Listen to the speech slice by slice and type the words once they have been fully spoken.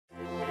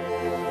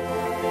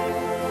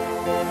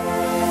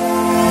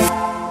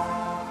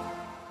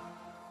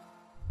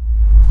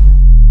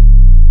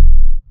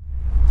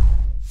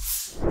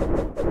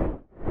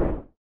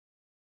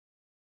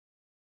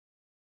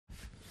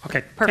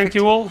Okay, Perfect. Thank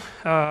you all.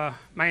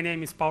 My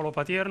name is Paolo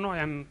Patierno.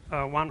 I'm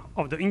one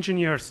of the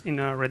engineers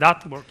in Red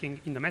Hat working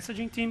in the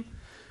messaging team,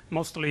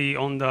 mostly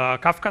on the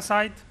Kafka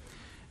side.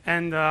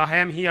 And I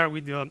am here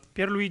with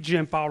Pierluigi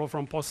and Paolo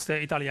from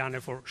Poste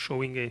Italiane for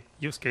showing a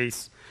use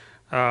case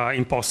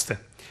in Poste.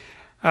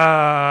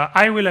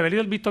 I will have a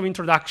little bit of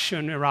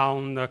introduction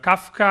around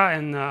Kafka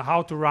and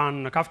how to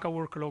run Kafka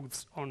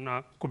workloads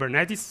on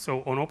Kubernetes,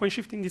 so on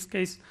OpenShift in this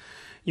case,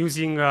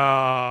 using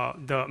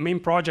the main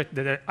project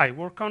that I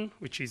work on,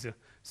 which is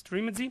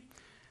Streamz.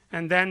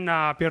 And then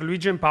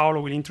Pierluigi and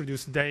Paolo will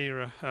introduce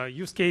their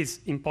use case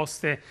in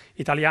Poste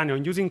Italiane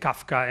on using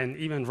Kafka and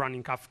even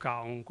running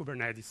Kafka on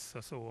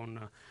Kubernetes, so on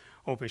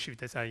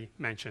OpenShift, as I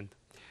mentioned.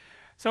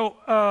 So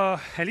a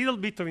little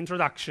bit of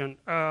introduction.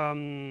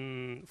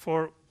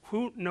 For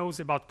who knows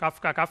about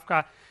Kafka,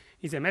 Kafka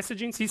is a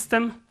messaging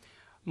system,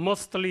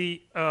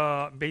 mostly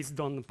based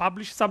on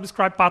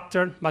publish-subscribe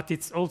pattern, but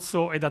it's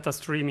also a data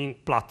streaming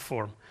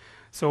platform.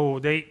 So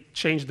they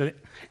changed a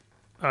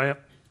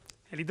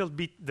little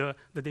bit the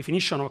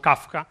definition of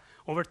Kafka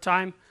over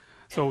time.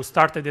 So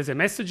started as a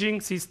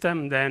messaging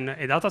system, then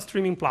a data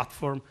streaming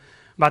platform.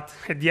 But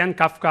at the end,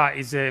 Kafka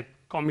is a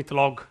commit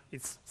log.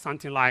 It's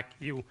something like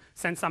you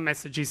send some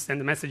messages, and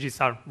the messages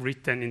are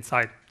written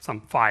inside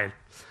some file.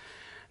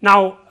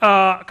 Now,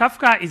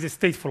 Kafka is a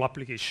stateful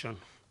application.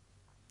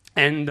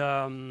 And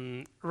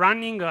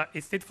running a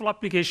stateful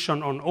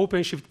application on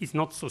OpenShift is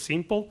not so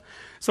simple.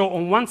 So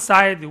on one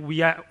side, we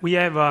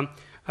have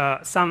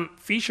some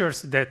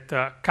features that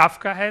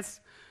Kafka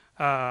has.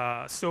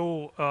 As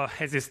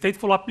a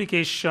stateful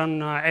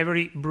application,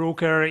 every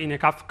broker in a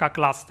Kafka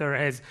cluster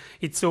has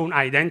its own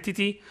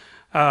identity.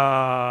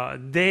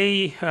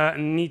 They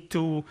need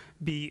to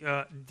be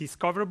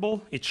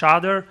discoverable each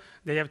other.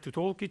 They have to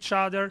talk each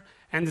other.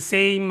 And the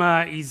same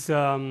is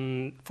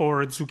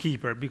for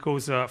Zookeeper,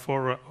 because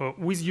for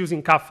who is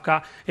using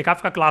Kafka, a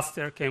Kafka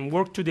cluster can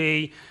work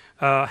today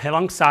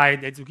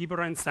alongside a Zookeeper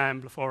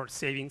ensemble for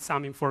saving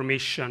some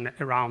information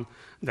around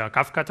the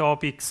Kafka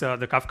topics,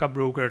 the Kafka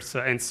brokers,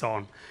 and so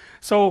on.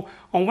 So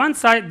on one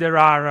side, there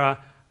are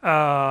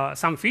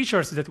some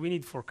features that we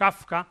need for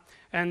Kafka.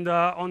 And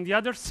on the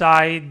other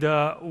side,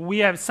 we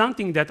have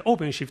something that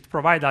OpenShift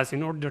provides us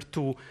in order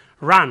to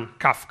run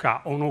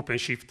Kafka on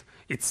OpenShift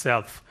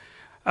itself.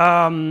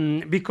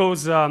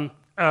 Because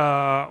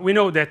we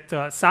know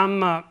that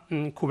some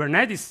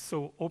Kubernetes,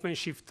 so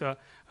OpenShift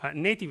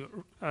native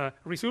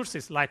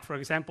resources, like, for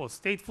example,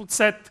 stateful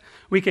set,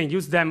 we can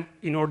use them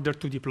in order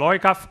to deploy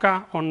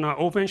Kafka on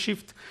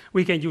OpenShift.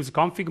 We can use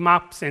config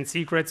maps and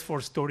secrets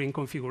for storing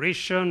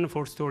configuration,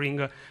 for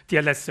storing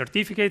TLS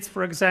certificates,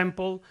 for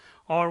example.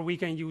 Or we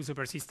can use a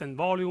persistent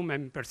volume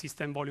and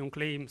persistent volume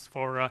claims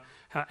for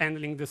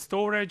handling the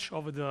storage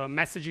of the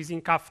messages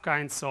in Kafka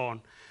and so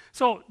on.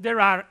 So there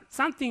are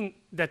something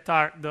that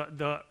are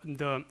the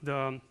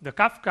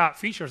Kafka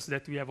features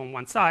that we have on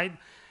one side,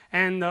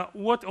 and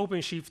what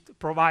OpenShift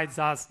provides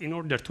us in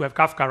order to have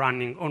Kafka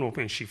running on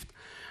OpenShift.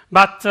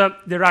 But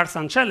there are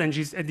some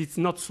challenges, and it's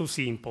not so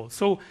simple.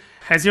 So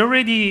as you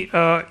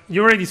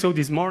already saw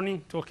this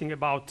morning, talking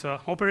about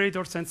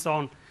operators and so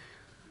on,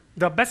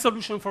 the best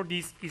solution for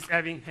this is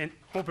having an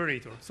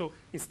operator. So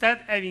instead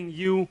having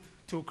you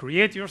to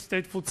create your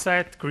stateful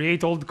set,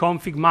 create all the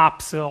config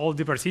maps, all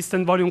the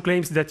persistent volume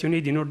claims that you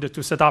need in order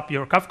to set up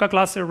your Kafka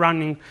cluster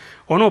running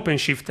on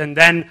OpenShift, and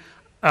then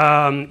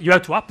you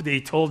have to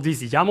update all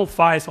these YAML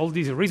files, all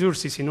these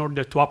resources in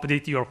order to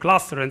update your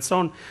cluster and so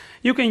on.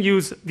 You can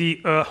use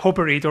the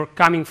operator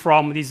coming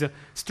from this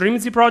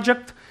Streamz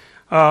project,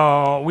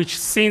 which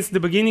since the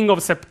beginning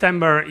of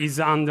September is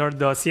under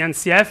the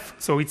CNCF,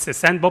 so it's a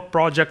sandbox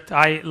project.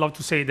 I love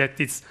to say that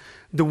it's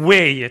the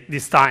way at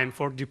this time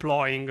for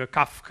deploying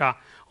Kafka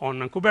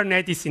on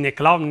Kubernetes in a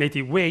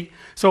cloud-native way.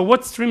 So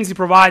what Streamz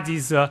provides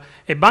is a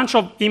bunch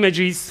of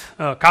images,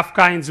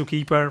 Kafka and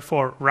Zookeeper,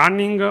 for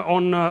running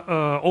on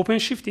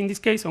OpenShift, in this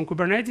case, on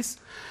Kubernetes,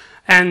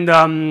 and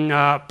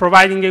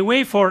providing a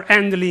way for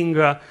handling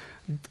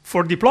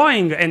for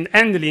deploying and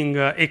handling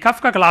a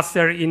Kafka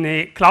cluster in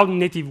a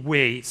cloud-native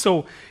way.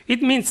 So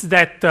it means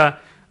that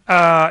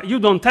you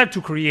don't have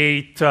to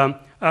create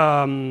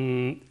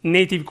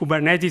native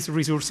Kubernetes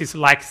resources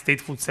like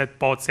stateful set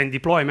pods and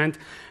deployment,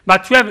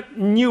 but you have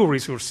new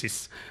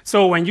resources.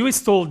 So when you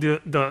install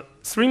the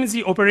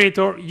Streamz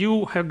operator,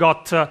 you have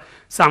got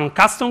some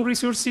custom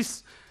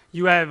resources.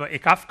 You have a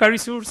Kafka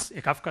resource,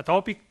 a Kafka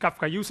topic,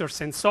 Kafka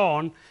users, and so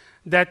on,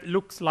 that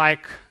looks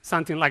like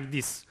something like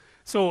this.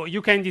 So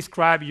you can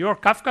describe your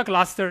Kafka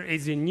cluster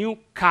as a new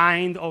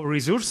kind of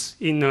resource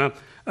in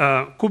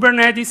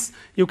Kubernetes.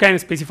 You can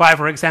specify,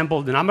 for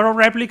example, the number of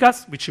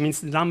replicas, which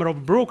means the number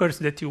of brokers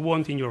that you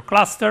want in your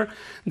cluster,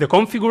 the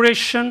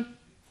configuration,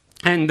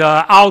 and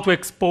how to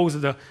expose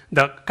the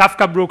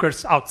Kafka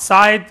brokers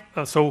outside.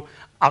 So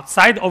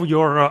outside of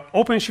your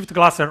OpenShift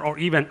cluster or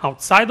even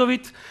outside of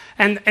it.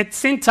 And at the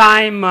same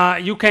time,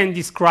 you can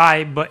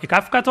describe a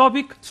Kafka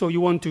topic. So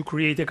you want to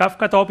create a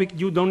Kafka topic,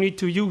 you don't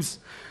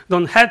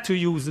have to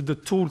use the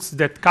tools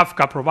that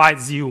Kafka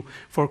provides you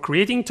for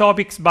creating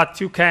topics, but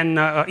you can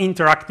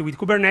interact with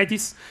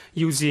Kubernetes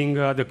using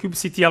the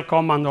kubectl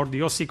command or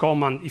the OC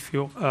command if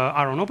you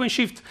are on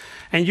OpenShift.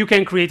 And you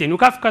can create a new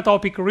Kafka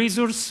topic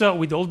resource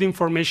with all the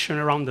information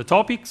around the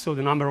topic, so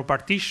the number of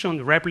partitions,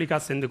 the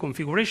replicas, and the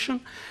configuration.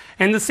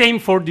 And the same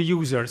for the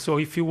user. So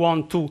if you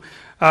want to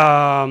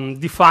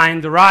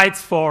define the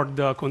rights for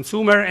the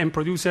consumer and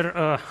producer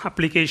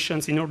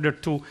applications in order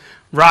to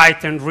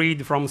write and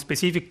read from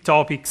specific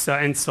topics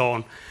and so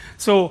on.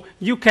 So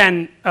you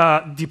can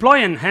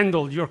deploy and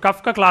handle your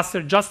Kafka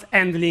cluster just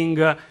handling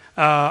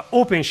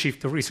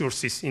OpenShift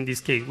resources in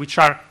this case, which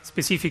are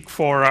specific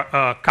for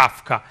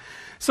Kafka.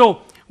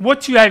 So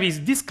what you have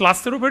is this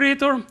cluster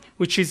operator,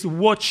 which is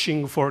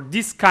watching for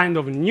this kind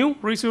of new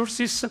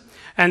resources.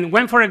 And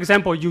when, for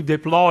example, you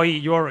deploy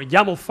your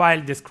YAML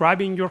file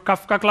describing your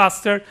Kafka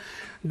cluster,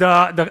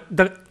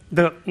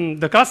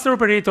 the cluster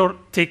operator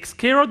takes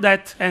care of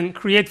that and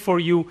creates for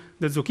you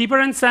the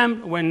zookeeper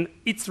ensemble. When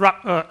it's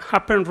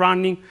up and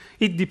running,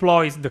 it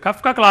deploys the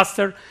Kafka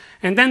cluster,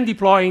 and then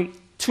deploying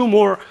two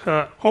more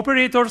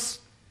operators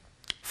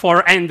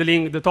for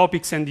handling the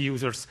topics and the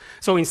users.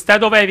 So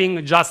instead of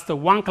having just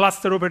one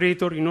cluster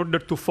operator in order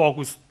to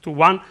focus to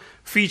one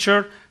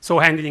feature, so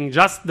handling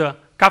just the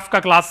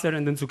Kafka cluster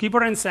and the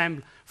zookeeper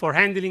ensemble, for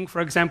handling,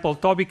 for example,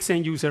 topics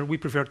and user, we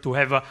prefer to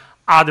have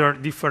other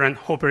different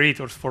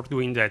operators for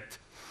doing that.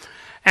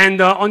 And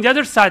on the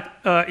other side,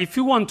 if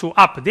you want to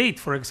update,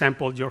 for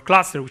example, your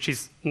cluster, which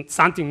is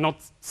something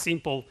not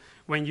simple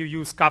when you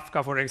use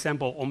Kafka, for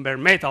example, on bare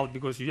metal,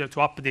 because you have to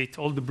update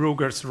all the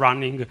brokers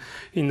running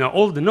in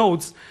all the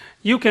nodes,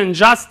 you can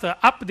just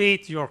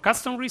update your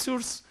custom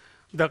resource.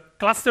 The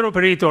cluster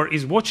operator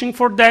is watching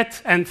for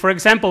that. And for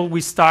example, we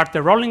start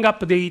a rolling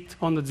update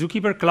on the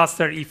Zookeeper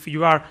cluster if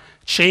you are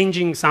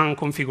changing some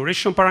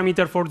configuration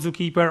parameter for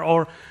Zookeeper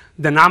or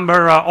the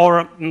number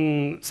or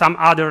some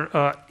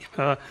other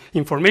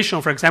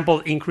information, for example,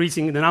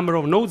 increasing the number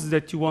of nodes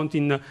that you want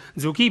in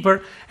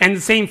Zookeeper, and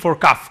the same for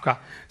Kafka.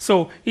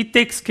 So it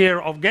takes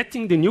care of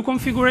getting the new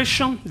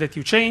configuration that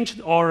you changed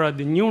or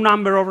the new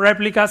number of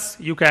replicas.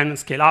 You can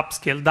scale up,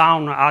 scale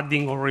down,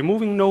 adding or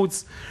removing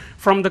nodes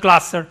from the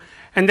cluster.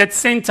 And at the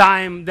same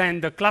time,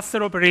 then the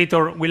cluster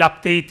operator will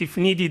update, if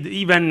needed,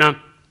 even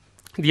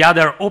the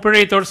other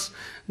operators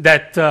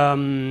that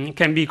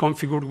can be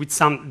configured with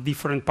some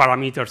different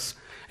parameters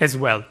as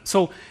well.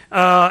 So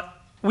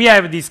we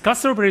have this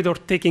cluster operator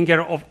taking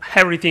care of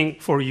everything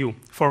for you,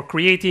 for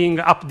creating,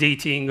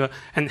 updating,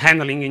 and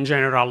handling in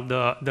general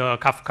the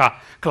Kafka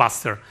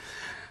cluster.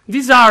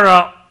 These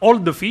are all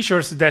the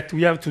features that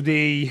we have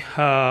today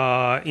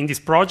in this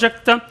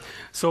project.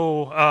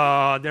 So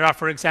there are,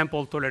 for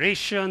example,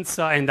 tolerations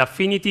and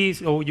affinities.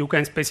 So you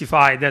can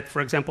specify that,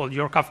 for example,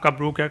 your Kafka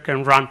broker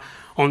can run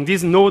on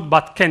this node,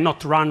 but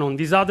cannot run on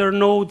this other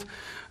node,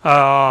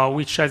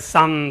 which has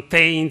some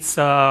taints,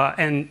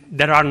 and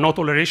there are no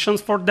tolerations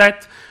for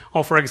that.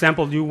 Or, for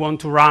example, you want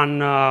to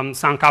run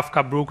some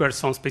Kafka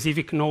brokers on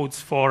specific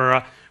nodes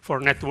for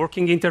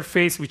networking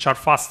interface, which are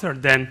faster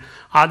than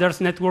others'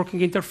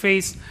 networking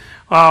interface.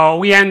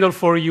 We handle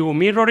for you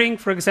mirroring,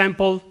 for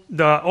example.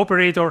 The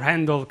operator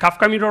handle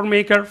Kafka Mirror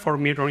Maker for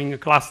mirroring a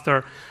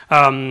cluster,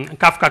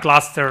 Kafka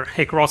cluster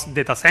across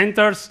data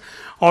centers,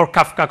 or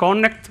Kafka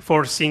Connect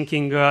for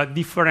syncing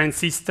different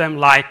systems,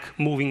 like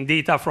moving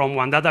data from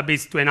one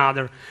database to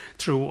another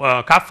through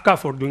Kafka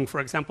for doing, for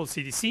example,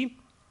 CDC.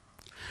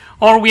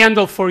 Or we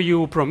handle for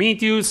you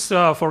Prometheus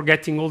for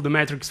getting all the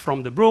metrics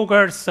from the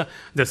brokers,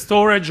 the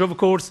storage, of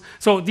course.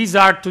 So these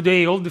are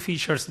today all the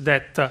features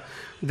that the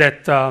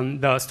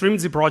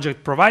StreamZ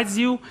project provides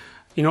you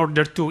in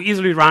order to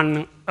easily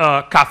run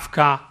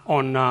Kafka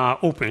on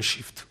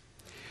OpenShift.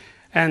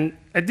 And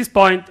at this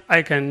point,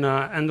 I can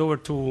hand over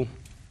to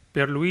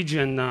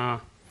Pierluigi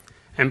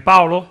and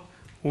Paolo,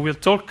 who will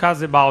talk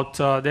us about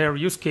their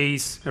use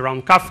case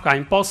around Kafka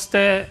in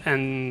Poste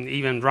and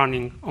even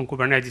running on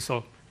Kubernetes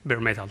or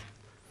bare metal.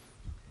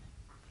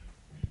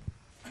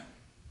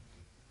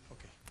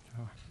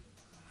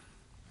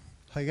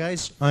 Hi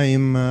guys,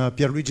 I'm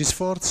Pierluigi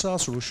Sforza,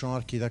 solution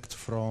architect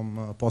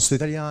from Poste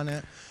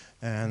Italiane,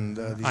 and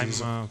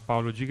I'm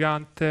Paolo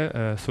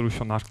Gigante,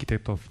 solution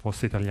architect of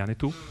Poste Italiane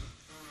too.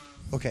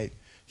 Okay,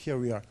 here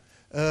we are.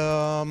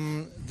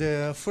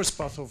 The first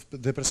part of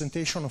the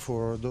presentation,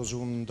 for those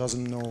who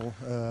doesn't know,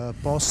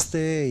 Poste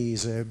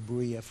is a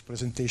brief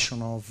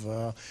presentation of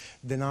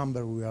the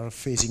number we are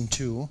phasing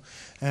to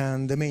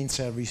and the main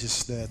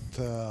services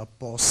that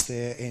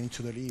Poste aims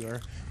to deliver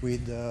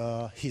with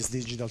his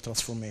digital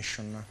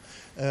transformation.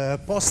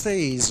 Poste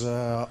is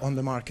on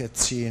the market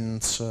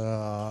since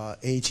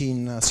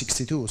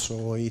 1862,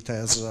 so it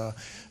has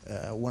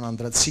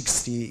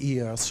 160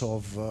 years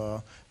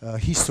of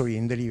history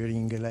in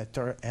delivering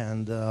letter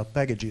and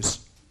packages.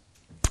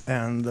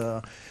 And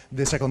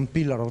the second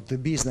pillar of the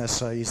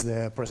business is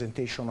the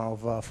presentation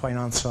of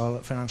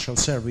financial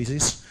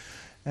services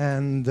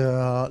and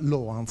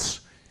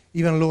loans.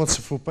 Even loans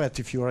for pet,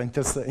 if you are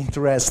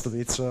interested,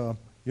 it's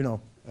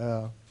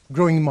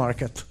growing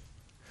market.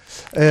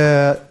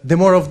 The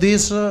more of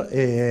this,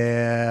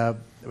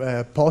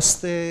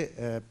 Poste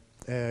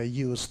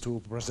used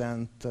to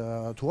present,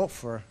 to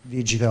offer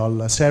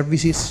digital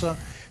services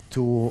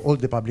to all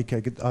the public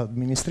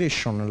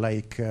administration,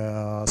 like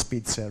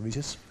speed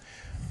services,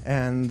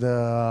 and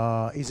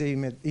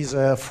is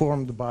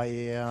formed by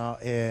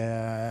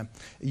a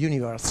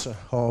universe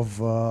of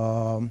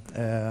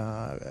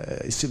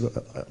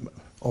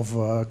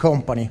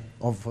company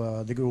of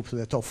the group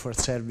that offers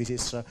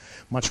services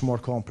much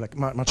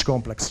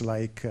complex,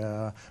 like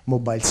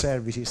mobile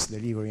services,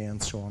 delivery,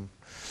 and so on.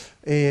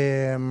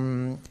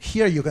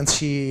 Here you can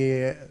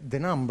see the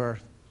number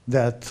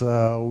that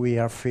we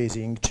are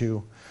facing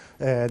to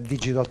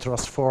digital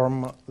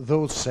transform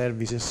those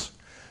services.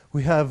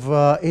 We have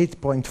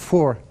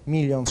 8.4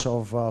 million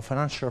of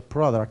financial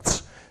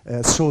products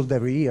sold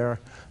every year,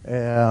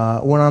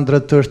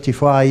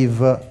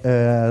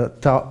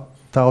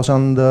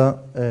 135,000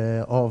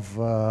 of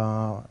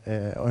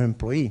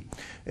employee,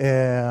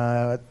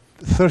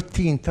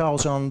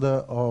 13,000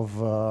 of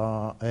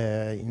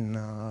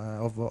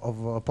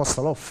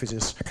postal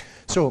offices.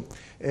 So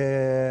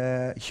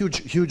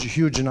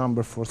huge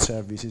number for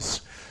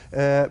services.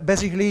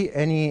 Basically,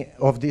 any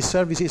of these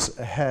services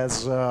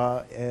has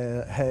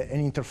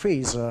an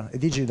interface,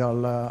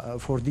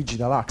 for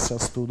digital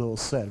access to those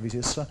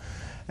services,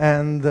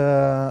 and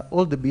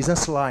all the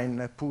business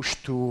line push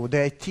to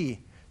the IT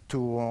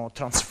to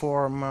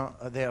transform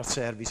their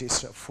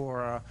services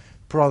for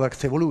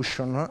product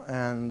evolution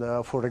and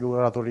for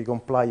regulatory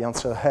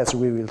compliance, as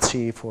we will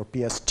see for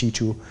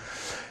PSD2.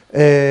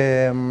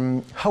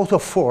 How to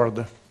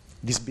afford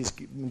this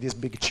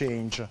big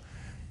change?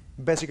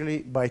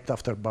 Basically, byte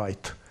after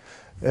byte.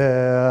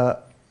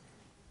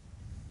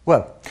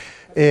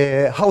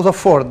 How to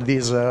afford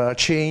this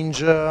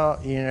change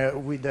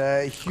with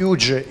a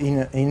huge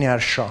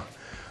inertia,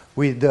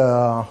 with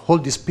all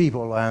these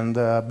people, and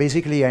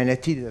basically an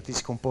IT that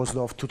is composed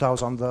of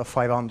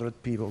 2,500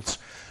 people.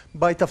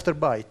 Byte after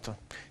byte.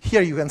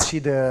 Here you can see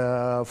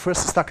the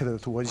first stack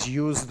that was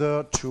used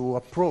to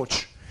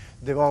approach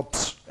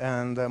DevOps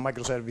and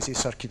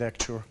microservices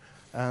architecture.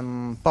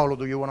 Paolo,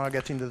 do you want to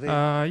get into the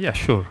Yeah,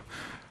 sure.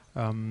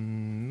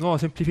 Nuova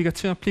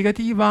semplificazione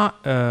applicativa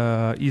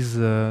is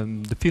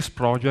the first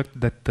project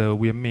that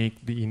we have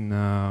made in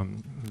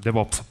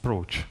DevOps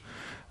approach.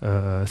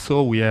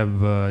 So we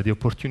have the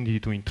opportunity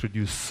to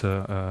introduce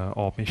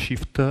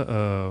OpenShift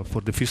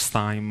for the first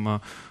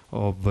time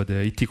of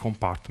the IT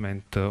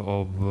compartment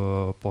of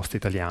Poste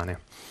Italiane.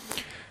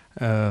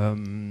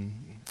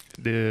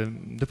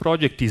 The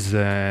project is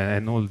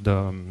an old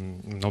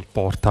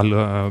portal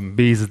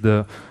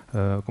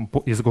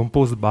is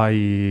composed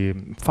by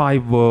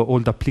 5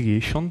 old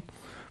applications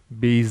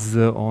based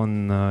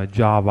on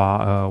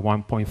Java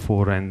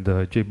 1.4 and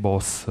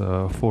JBoss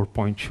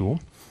 4.2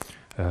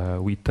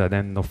 with an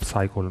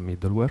end-of-cycle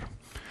middleware.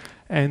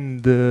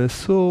 And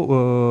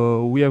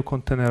so we have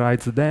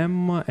containerized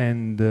them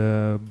and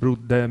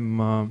brought them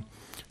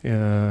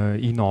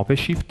in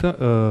OpenShift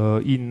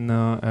in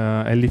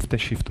a lift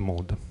and shift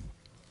mode.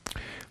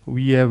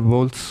 We have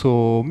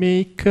also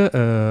make,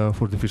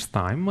 for the first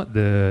time,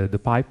 the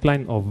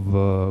pipeline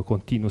of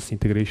continuous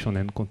integration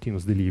and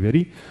continuous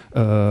delivery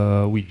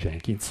with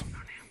Jenkins.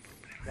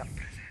 Yeah.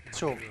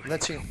 So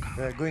let's see,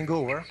 going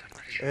over.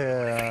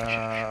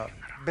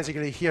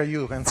 Basically, here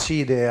you can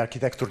see the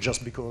architecture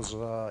just because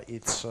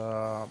it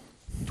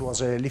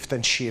was a lift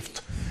and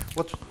shift.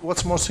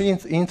 What's most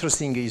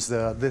interesting is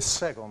the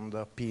second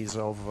piece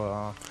of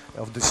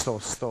this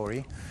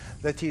story.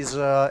 That is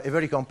a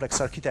very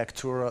complex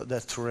architecture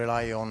that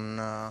rely on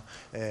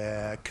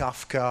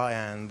Kafka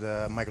and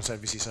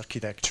microservices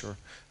architecture.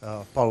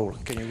 Paolo,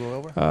 can you go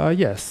over?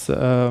 Yes.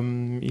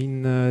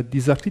 In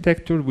this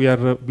architecture, we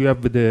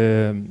have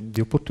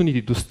the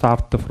opportunity to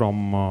start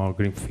from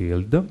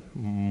greenfield,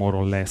 more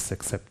or less,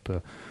 except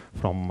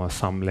from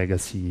some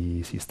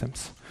legacy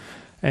systems.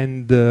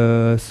 And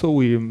so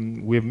we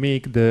have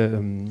made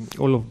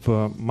all of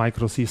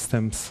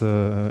microsystems,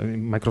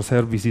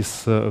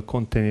 microservices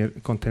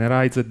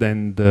containerized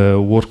and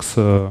works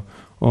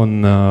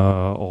on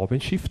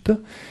OpenShift.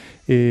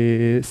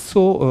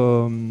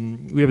 So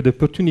we have the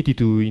opportunity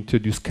to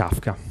introduce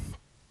Kafka.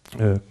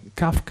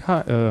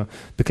 Kafka,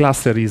 the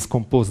cluster is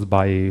composed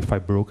by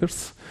 5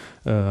 brokers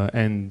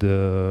and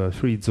 3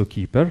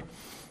 zookeeper.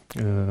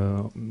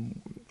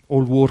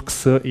 All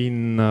works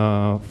in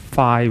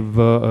 5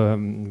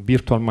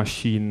 virtual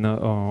machine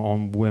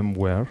on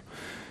VMware.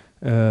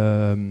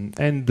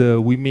 And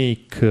we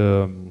make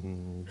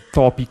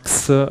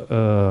topics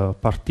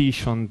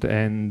partitioned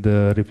and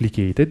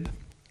replicated.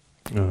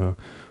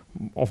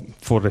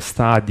 For a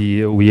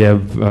study, we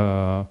have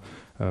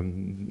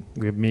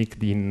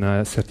made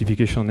in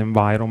certification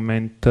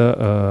environment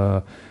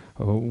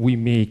we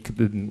make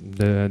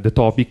the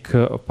topic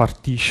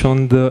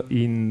partitioned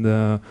in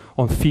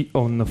on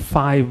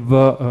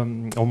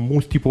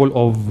multiple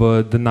of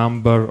the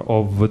number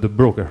of the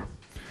broker.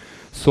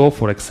 So,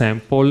 for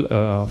example,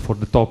 for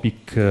the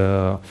topic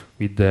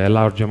with a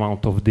large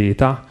amount of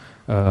data,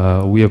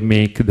 we have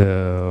make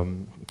the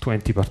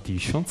 20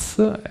 partitions,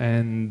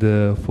 and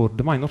for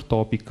the minor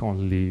topic,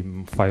 only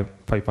five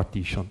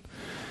partitions.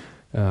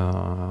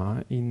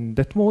 In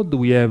that mode,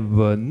 we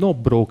have no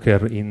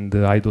broker in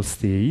the idle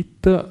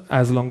state,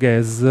 as long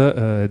as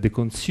the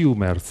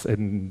consumers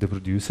and the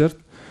producers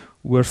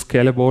were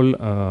scalable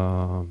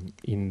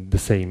in the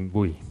same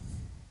way.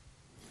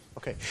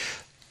 Okay.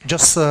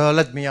 Just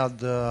let me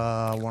add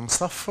one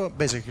stuff.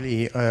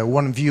 Basically,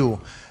 one view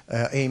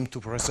aimed to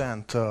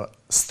present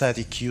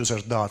static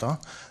user data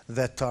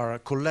that are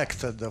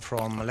collected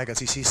from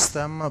legacy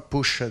system,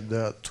 pushed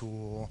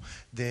to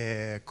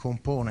the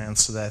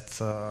components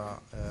that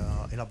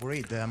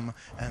elaborate them,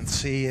 and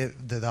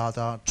save the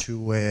data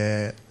to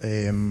a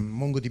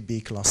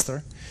MongoDB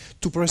cluster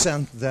to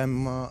present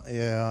them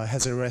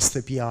as a REST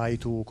API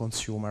to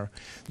consumer.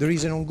 There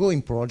is an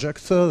ongoing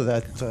project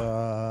that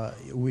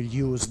will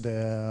use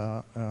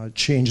the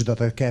change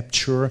data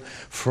capture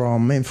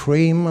from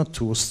mainframe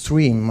to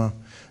stream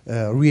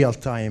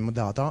real-time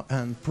data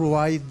and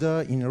provide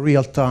in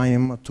real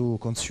time to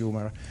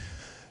consumer.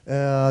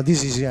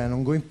 This is an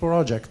ongoing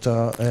project.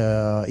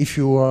 If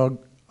you are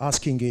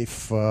asking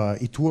if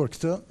it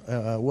worked,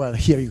 well,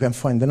 here you can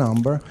find the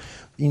number.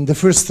 In the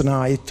first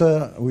night,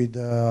 with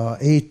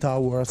 8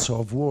 hours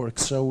of work,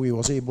 so we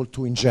was able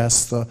to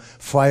ingest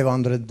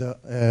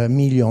 500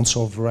 millions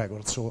of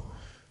records. So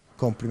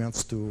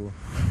compliments to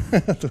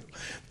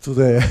to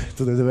the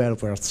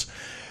developers.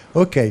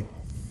 Okay.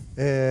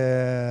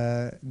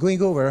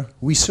 Going over,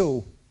 we saw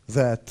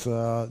that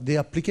the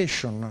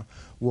application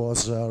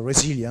was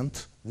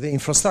resilient, the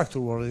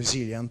infrastructure was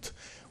resilient,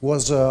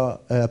 was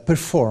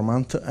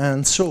performant,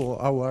 and so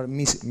our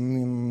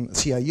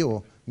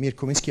CIO,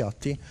 Mirko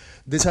Mischiatti,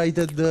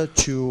 decided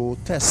to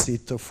test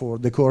it for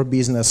the core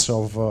business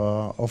of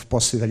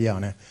Poste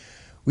Italiane.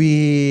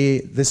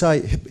 He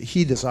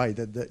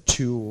decided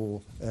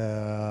to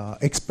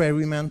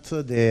experiment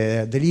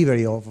the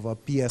delivery of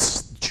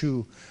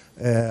PS2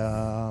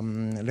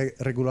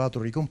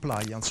 regulatory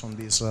compliance on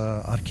this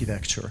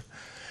architecture,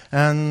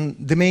 and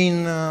the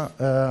main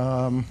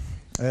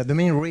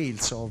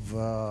rails of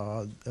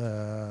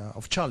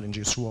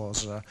challenges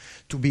was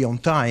to be on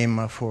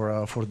time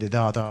for the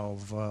data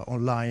of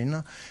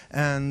online,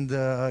 and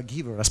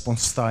give a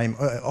response time,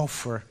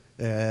 offer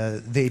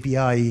the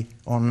API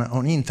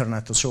on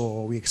internet.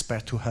 So we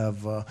expect to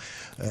have a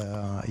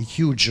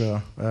huge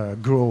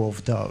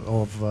growth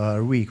of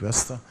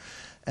requests.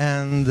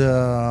 And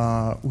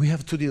we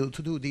have to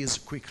do this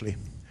quickly.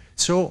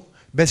 So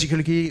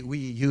basically, we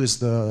use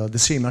the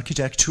same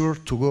architecture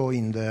to go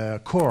in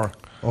the core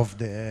of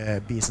the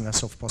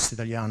business of Poste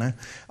Italiane,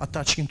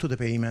 attaching to the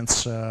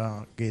payments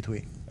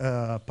gateway.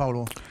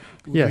 Paolo,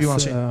 yes, do you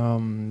want to say?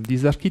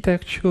 This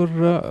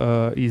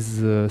architecture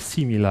is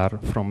similar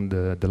from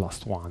the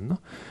last one.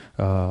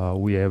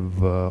 We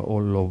have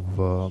all of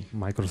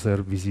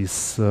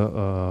microservices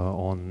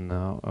on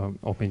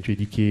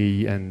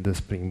OpenJDK and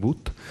Spring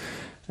Boot,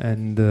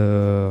 and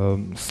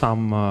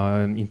some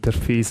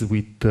interface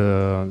with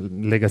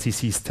legacy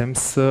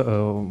systems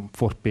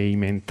for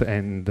payment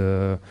and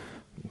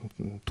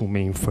to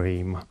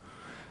mainframe.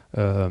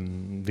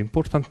 The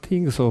important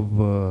things of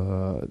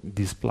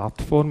this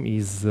platform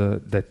is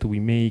that we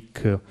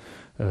make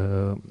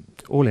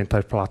all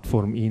entire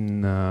platform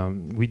in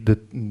with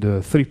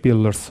the three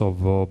pillars of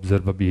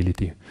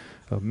observability: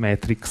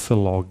 metrics,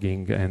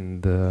 logging,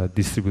 and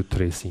distribute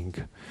tracing.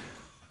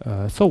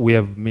 So we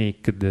have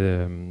make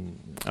the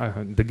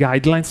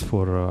guidelines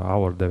for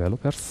our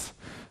developers,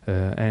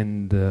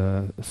 and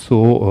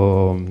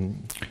so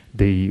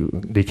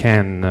they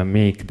can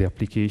make the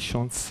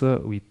applications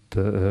with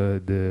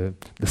the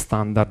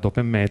standard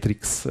open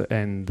metrics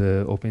and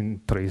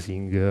open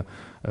tracing.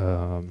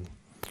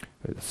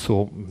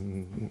 So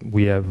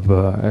we have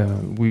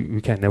we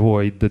can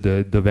avoid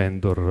the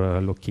vendor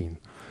lock-in.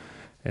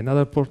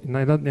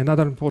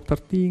 Another important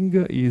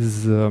thing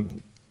is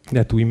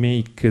that we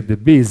make the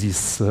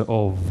basis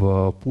of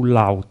pull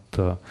out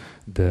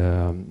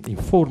the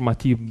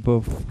informative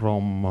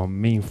from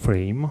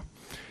mainframe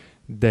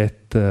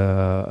that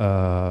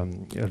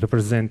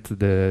represent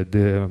the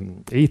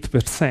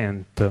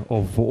 8%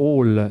 of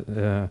all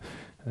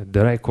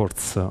the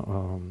records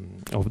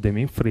of the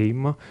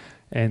mainframe,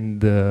 and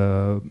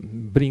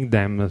bring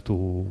them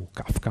to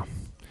Kafka.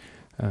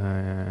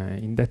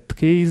 In that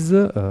case,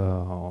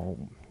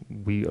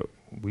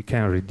 we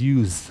can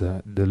reduce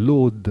the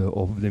load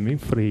of the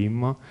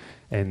mainframe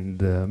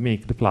and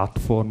make the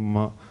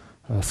platform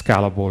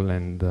scalable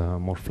and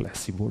more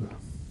flexible.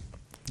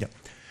 Yeah.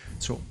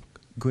 So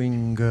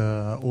going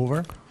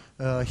over,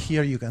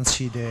 here you can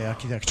see the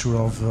architecture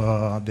of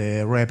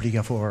the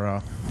replica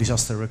for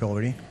disaster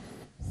recovery.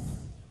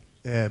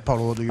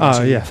 Paolo, do you want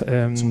to say yes.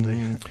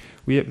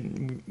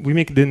 we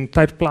make the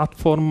entire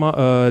platform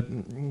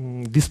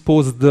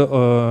disposed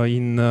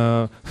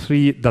in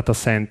 3 data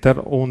centers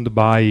owned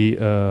by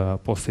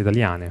Poste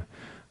Italiane,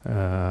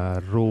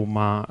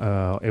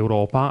 Roma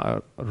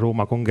Europa,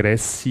 Roma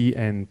Congressi,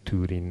 and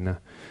Turin.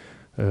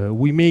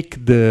 We make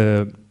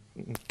the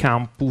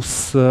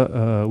campus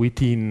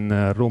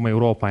within Roma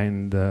Europa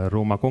and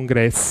Roma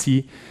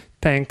Congressi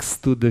thanks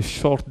to the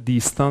short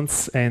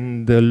distance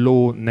and the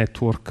low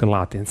network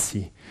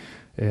latency.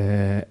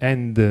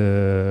 And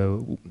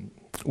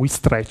we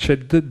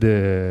stretched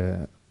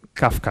the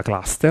Kafka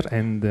cluster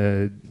and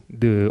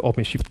the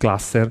OpenShift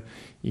cluster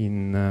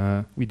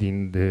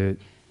within the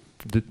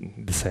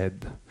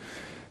SED.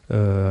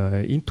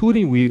 In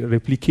Turin, we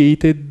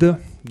replicated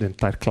the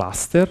entire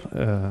cluster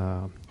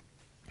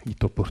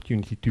with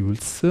opportunity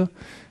tools,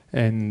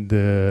 and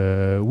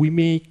we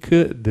make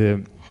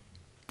the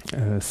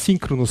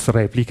synchronous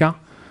replica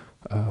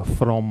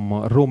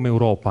from Rome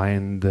Europa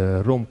and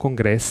Rome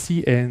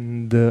Congressi,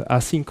 and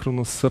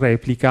asynchronous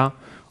replica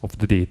of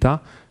the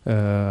data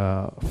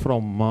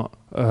from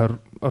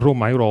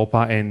Roma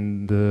Europa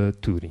and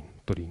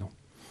Torino.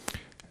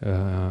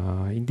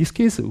 In this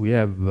case, we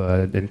have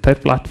the entire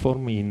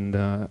platform in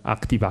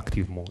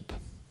active mode.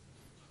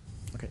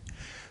 Okay.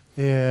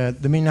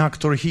 The main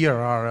actor here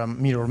are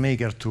mirror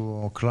maker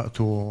to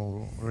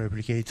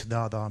replicate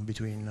data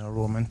between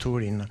Rome and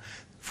Turin.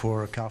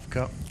 For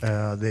Kafka,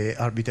 the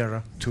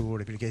arbiter to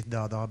replicate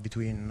data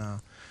between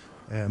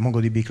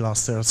MongoDB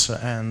clusters,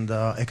 and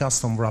a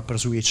custom wrapper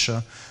switch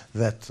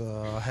that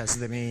has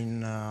the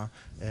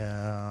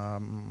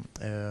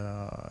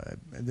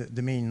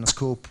main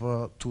scope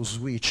to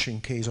switch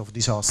in case of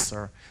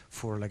disaster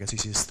for legacy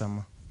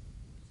system.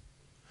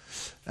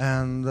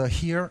 And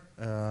here,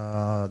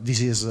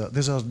 these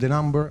are the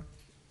number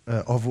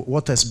of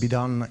what has been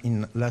done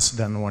in less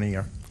than 1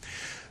 year.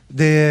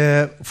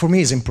 For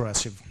me, it's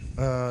impressive.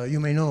 You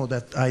may know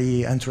that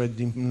I entered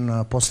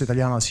in Poste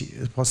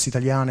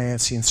Italiane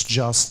since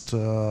just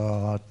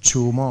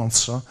 2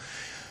 months,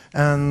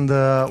 and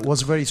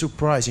was very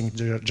surprising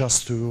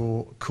just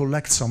to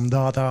collect some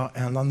data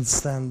and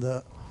understand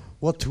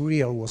what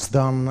real was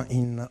done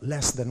in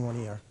less than 1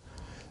 year.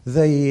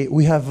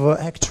 We have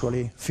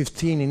actually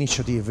 15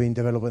 initiatives in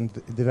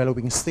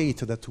developing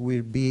state that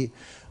will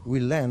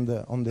land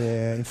on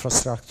the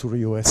infrastructure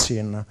you have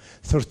seen.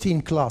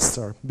 13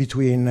 clusters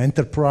between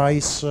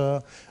enterprise,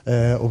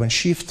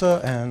 OpenShift,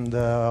 and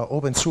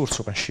open source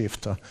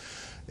OpenShift.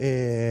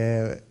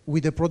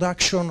 With a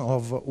production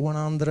of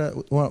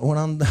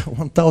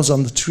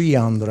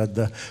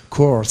 1,300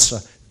 cores,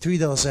 3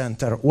 data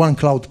centers, 1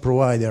 cloud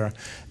provider,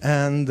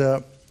 and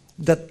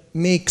that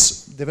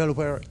makes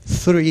developer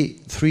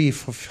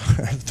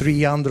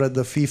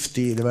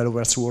 350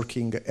 developers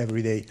working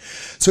every day.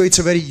 So it's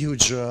a very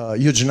huge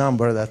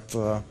number that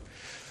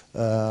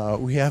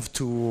we have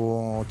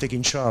to take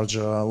in charge.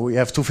 We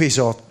have to face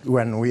out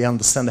when we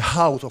understand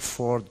how to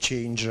afford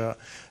change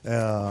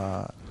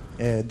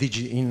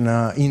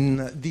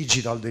in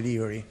digital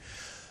delivery.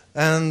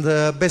 And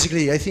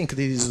basically, I think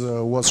this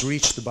was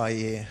reached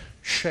by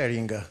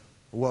sharing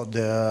what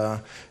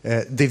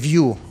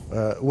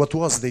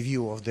was the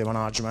view of the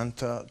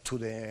management to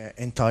the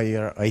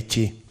entire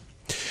IT.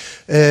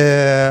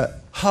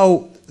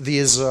 How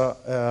these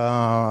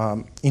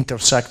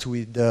intersect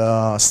with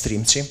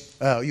Streamsy.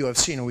 You have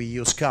seen we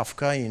use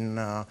Kafka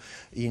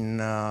in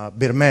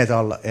bare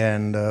metal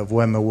and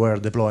VMware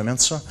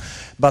deployments,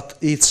 but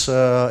it's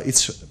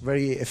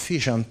very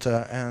efficient,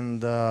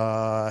 and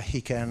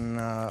he can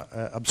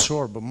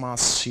absorb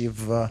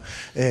massive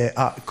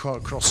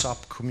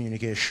cross-app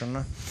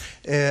communication,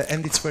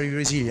 and it's very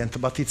resilient,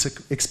 but it's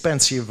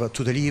expensive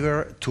to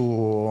deliver,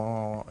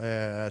 to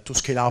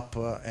scale up,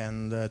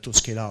 and to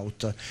scale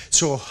out.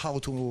 So how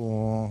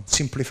to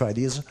simplify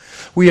this?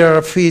 We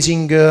are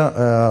facing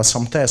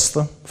some tests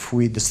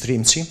with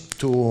Streamsy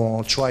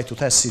to try to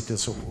test it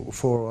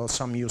for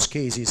some use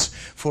cases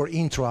for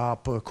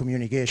intra-app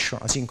communication,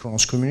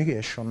 asynchronous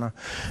communication,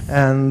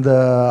 and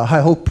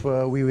I hope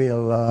we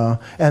will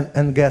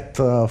and get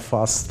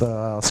fast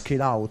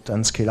scale out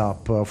and scale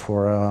up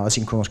for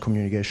asynchronous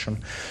communication.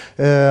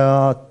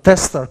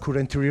 Tests are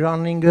currently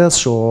running,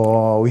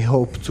 so we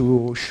hope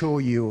to show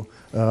you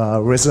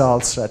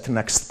results at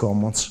next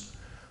Commons.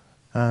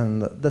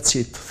 And that's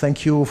it.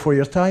 Thank you for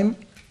your time.